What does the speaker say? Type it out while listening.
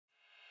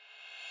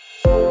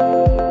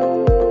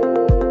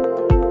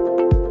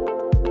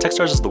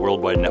Techstars is the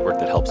worldwide network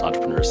that helps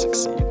entrepreneurs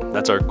succeed.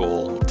 That's our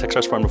goal.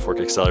 Techstars Farm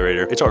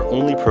Accelerator. It's our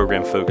only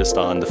program focused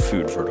on the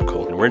food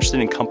vertical. And we're interested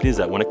in companies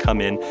that want to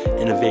come in,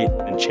 innovate,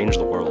 and change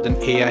the world. An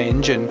AI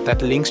engine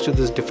that links to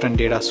these different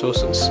data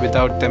sources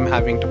without them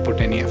having to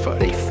put any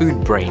effort. A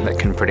food brain that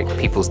can predict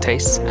people's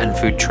tastes and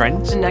food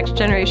trends. A next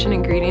generation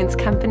ingredients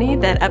company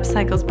that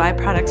upcycles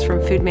byproducts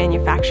from food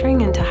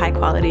manufacturing into high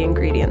quality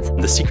ingredients.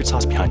 The secret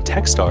sauce behind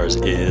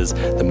Techstars is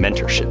the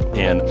mentorship.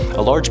 And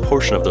a large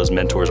portion of those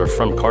mentors are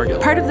from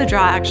Cargill. Part of the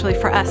draw actually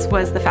for us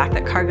was the fact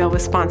that Cargill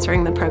was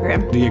sponsoring the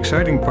program. The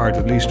exciting part,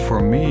 at least for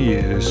me,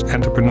 is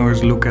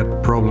entrepreneurs look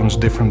at problems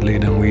differently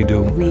than we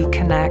do. We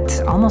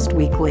connect almost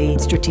weekly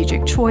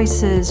strategic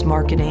choices,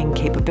 marketing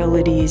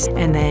capabilities,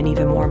 and then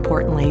even more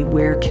importantly,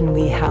 where can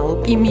we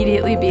help?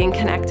 Immediately being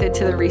connected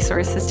to the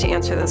resources to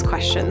answer those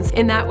questions.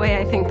 In that way,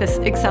 I think this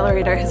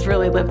accelerator has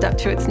really lived up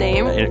to its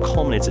name. And it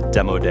culminates at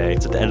demo day.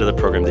 It's at the end of the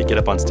program, they get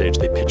up on stage,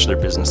 they pitch their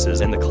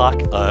businesses, and the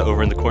clock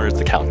over in the corner is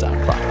the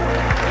countdown clock.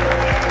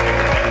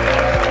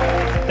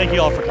 Thank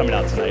you all for coming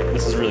out tonight.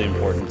 This is really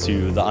important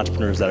to the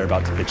entrepreneurs that are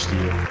about to pitch to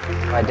you.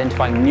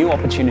 Identifying new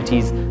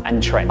opportunities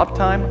and trends.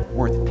 Uptime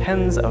worth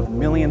tens of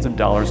millions of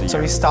dollars a year.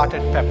 So we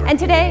started Pepper. And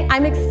today,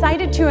 I'm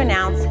excited to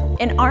announce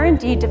an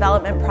R&D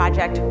development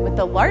project with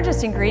the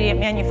largest ingredient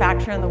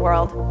manufacturer in the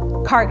world,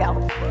 Cargill.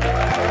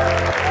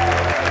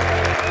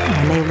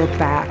 When they look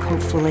back,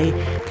 hopefully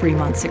 3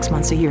 months, 6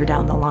 months, a year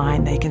down the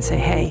line, they can say,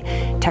 hey,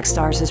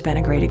 Techstars has been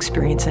a great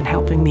experience in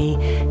helping me,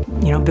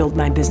 build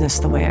my business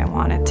the way I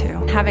want it to.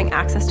 Having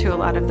access to a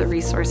lot of the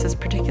resources,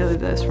 particularly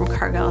those from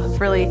Cargill, have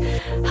really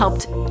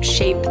helped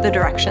shape the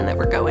direction that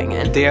we're going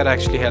in. They are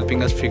actually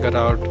helping us figure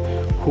out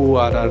who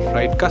are our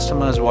right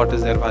customers, what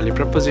is their value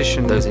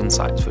proposition. Those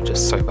insights were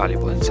just so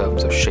valuable in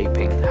terms of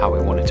shaping how we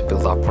wanted to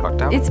build our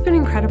product out. It's been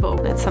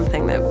incredible. It's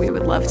something that we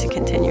would love to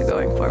continue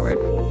going forward.